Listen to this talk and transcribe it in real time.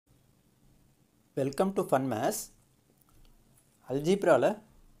Welcome to Fun Maths. Algebra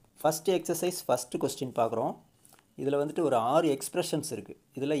first exercise first question பார்க்குறோம். இதில் வந்துட்டு ஒரு 6 expressions இருக்குது.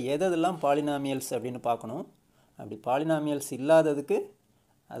 இதில் எதெல்லாம் polynomials அப்படின்னு பார்க்கணும். அப்படி polynomials இல்லாததுக்கு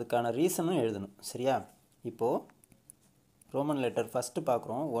அதுக்கான ரீசனும் எழுதணும். சரியா? இப்போது ரோமன் லெட்டர் ஃபஸ்ட்டு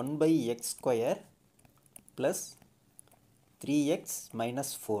பார்க்குறோம். 1/x square plus 3x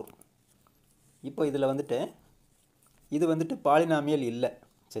minus 4. இப்போ இதில் வந்துட்டு இது வந்துட்டு பாலினாமியல் இல்லை.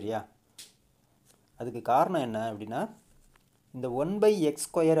 சரியா? அதுக்கு காரணம் என்ன அப்படின்னா, இந்த 1/x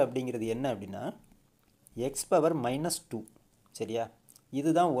ஸ்கொயர் அப்படிங்கிறது என்ன அப்படின்னா x பவர் -2. சரியா?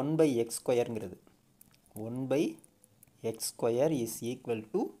 இதுதான் 1/x ஸ்கொயருங்கிறது. 1/x square is equal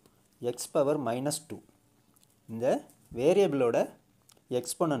to x power -2. இந்த வேரியபிளோட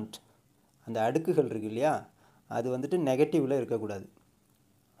எக்ஸ்பொனண்ட் அந்த அடுக்குகள் இருக்கு இல்லையா, அது வந்துட்டு நெகட்டிவில் இருக்கக்கூடாது.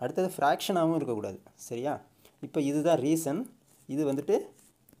 அடுத்தது ஃப்ராக்ஷனாகவும் இருக்கக்கூடாது. சரியா? இப்போ இதுதான் ரீசன். இது வந்துட்டு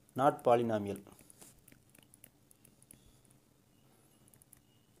நாட் பாலினாமியல்.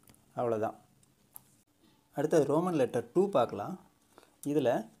 அவ்வளோதான். அடுத்தது ரோமன் லெட்டர் 2 பார்க்கலாம். இதில்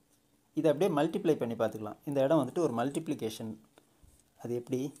இதை அப்படியே மல்டிப்ளை பண்ணி பார்த்துக்கலாம். இந்த இடம் வந்துட்டு ஒரு மல்டிப்ளிகேஷன். அது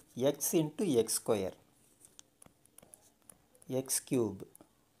எப்படி? X into X square, X cube.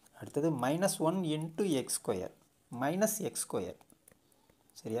 அடுத்தது -1 into X square, minus X square.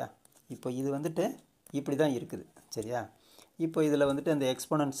 சரியா? இப்போ இது வந்துட்டு இப்படி தான் இருக்குது. சரியா? இப்போ இதில் வந்துட்டு அந்த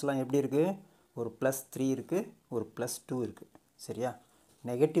எக்ஸ்பொனன்ட்ஸ்லாம் எப்படி இருக்குது? ஒரு +3 இருக்குது, ஒரு +2 இருக்குது. சரியா?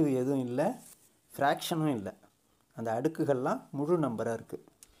 நெகட்டிவ் எதுவும் இல்லை, ஃப்ராக்ஷனும் இல்லை. அந்த அடுக்குகள்லாம் முழு நம்பராக இருக்குது.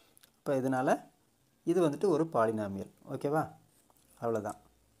 இப்போ இதனால் இது வந்துட்டு ஒரு பாலினாமியல். ஓகேவா? அவ்வளோதான்.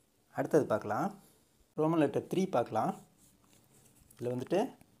 அடுத்தது பார்க்கலாம். ரோமன் லெட்டர் 3 பார்க்கலாம். இதில் வந்துட்டு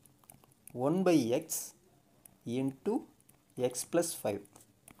 1/x இன்ட்டு எக்ஸ் + 5.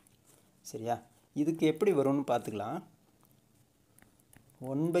 சரியா? இதுக்கு எப்படி வரும்னு பார்த்துக்கலாம்.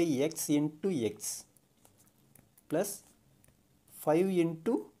 1/x into X plus 5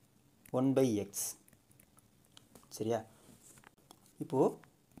 into 1/x. சரியா? இப்போது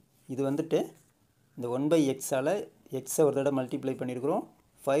இது வந்துட்டு இந்த 1/xஆல் எக்ஸை ஒரு தடவை மல்டிப்ளை பண்ணியிருக்கிறோம்,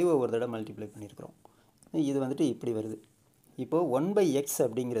 5 ஒரு தடவை மல்டிப்ளை பண்ணியிருக்கிறோம். இது வந்துட்டு இப்படி வருது. இப்போது 1/x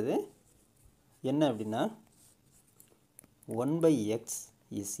அப்படிங்கிறது என்ன அப்படின்னா, 1/x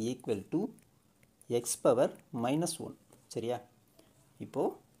is equal to X power -1. சரியா?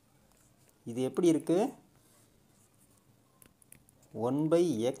 இப்போது இது எப்படி இருக்குது?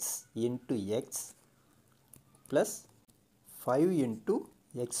 1/x into X plus 5 into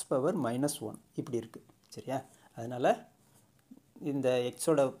X power -1 இப்படி இருக்குது. சரியா? அதனால் இந்த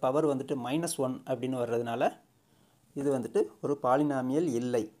எக்ஸோட பவர் வந்துட்டு -1 அப்படின்னு வர்றதுனால இது வந்துட்டு ஒரு பாலினாமியல்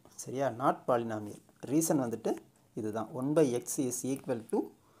இல்லை. சரியா? Not polynomial. ரீசன் வந்துட்டு இதுதான். 1/x is equal to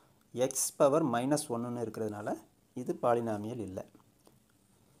X power -1ன்னு இருக்கிறதுனால இது பாலினாமியல் இல்லை.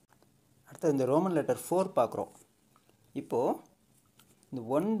 அடுத்து இந்த ரோமன் லெட்டர் 4 பார்க்குறோம். இப்போது இந்த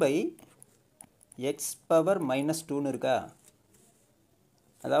 1/x பவர் -2ன்னு இருக்கா,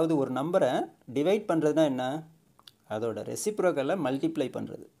 அதாவது ஒரு நம்பரை டிவைட் பண்ணுறதுனா என்ன? அதோட ரெசிப்ரோக்கலை மல்டிப்ளை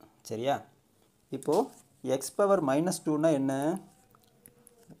பண்ணுறது. சரியா? இப்போது எக்ஸ் பவர் -2னா என்ன?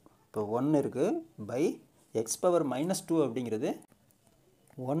 இப்போ 1 இருக்குது பை எக்ஸ் பவர் -2 அப்படிங்கிறது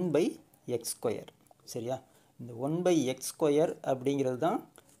 1/x ஸ்கொயர். சரியா? இந்த 1/x ஸ்கொயர் அப்படிங்கிறது தான்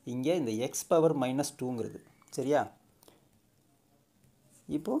இங்கே இந்த எக்ஸ் பவர் -2ங்கிறது. சரியா?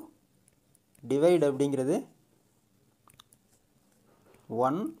 இப்போது டிவைட் அப்படிங்கிறது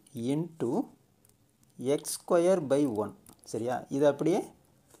 1 இன்ட்டு எக்ஸ் ஸ்கொயர் பை 1. சரியா? இது அப்படியே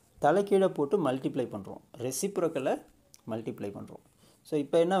தலைக்கீழே போட்டு மல்டிப்ளை பண்ணுறோம், ரெசிப்ரோக்கலை மல்டிப்ளை பண்ணுறோம். ஸோ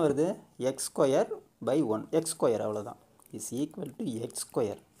இப்போ என்ன வருது? X square by 1, X square. அவ்வளோதான். Is equal to X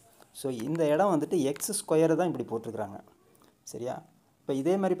square. So இந்த இடம் வந்துட்டு எக்ஸ் ஸ்கொயரை தான் இப்படி போட்டிருக்கிறாங்க. சரியா? இப்போ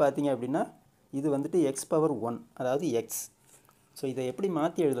இதே மாதிரி பார்த்தீங்க அப்படின்னா இது வந்துட்டு எக்ஸ் பவர் 1, அதாவது எக்ஸ். ஸோ இதை எப்படி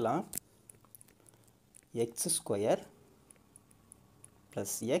மாற்றி எழுதலாம்? X square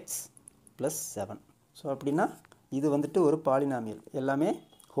plus X plus 7. So அப்படின்னா இது வந்துட்டு ஒரு பாலினாமியல். எல்லாமே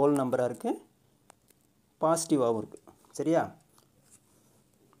ஹோல் நம்பராக இருக்குது, பாசிட்டிவாகவும் இருக்குது. சரியா?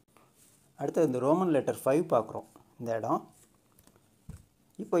 அடுத்தது இந்த ரோமன் லெட்டர் 5 பார்க்குறோம். இந்த இடம்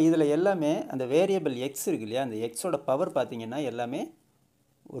இப்போ இதில் எல்லாமே அந்த வேரியபிள் எக்ஸ் இருக்கு இல்லையா, அந்த எக்ஸோட பவர் பார்த்திங்கன்னா எல்லாமே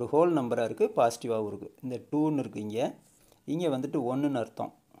ஒரு ஹோல் நம்பராக இருக்குது, பாசிட்டிவாகவும் இருக்குது. இந்த 2ன்னு இருக்குது, இங்கே வந்துட்டு 1ன்னு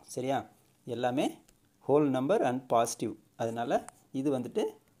அர்த்தம். சரியா? எல்லாமே ஹோல் நம்பர் அண்ட் பாசிட்டிவ். அதனால் இது வந்துட்டு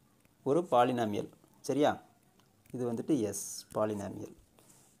ஒரு பாலினாமியல். சரியா? இது வந்துட்டு எஸ் பாலினாமியல்.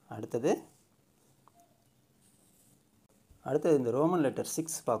 அடுத்தது இந்த ரோமன் லெட்டர்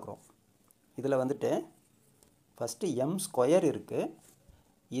 6 பார்க்குறோம். இதில் வந்துட்டு ஃபஸ்ட்டு m ஸ்கொயர் இருக்குது.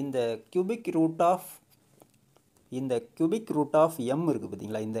 இந்த கியூபிக் ரூட் ஆஃப் m இருக்குது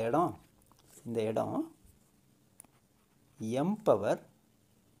பார்த்தீங்களா, இந்த இடம் இந்த இடம் m பவர்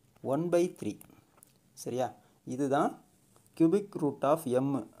 1/3 சரியா? இதுதான் cubic root of m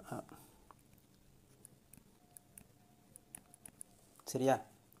சரியா?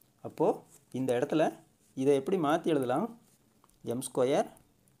 அப்போது இந்த இடத்துல இதை எப்படி மாற்றி எழுதலாம்? m square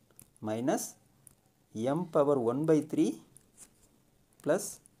minus m power 1/3 plus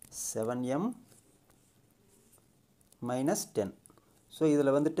 7m minus 10. So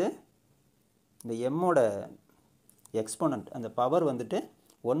இதில் வந்துட்டு இந்த எம்மோட எக்ஸ்போனண்ட் அந்த பவர் வந்துட்டு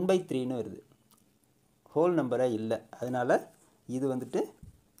 1/3ன்னு வருது, ஹோல் நம்பரே இல்லை. அதனால் இது வந்துட்டு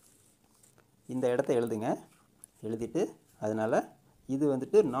இந்த இடத்த எழுதுங்க, எழுதிட்டு அதனால் இது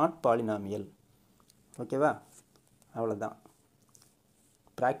வந்துட்டு நாட் பாலினாமியல். ஓகேவா? அவ்வளோதான்.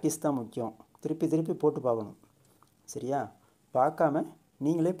 ப்ராக்டிஸ் தான் முக்கியம். திருப்பி திருப்பி போட்டு பார்க்கணும் சரியா? பார்க்காம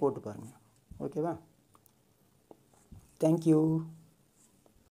நீங்களே போட்டு பாருங்கள். ஓகேவா? தேங்க்யூ.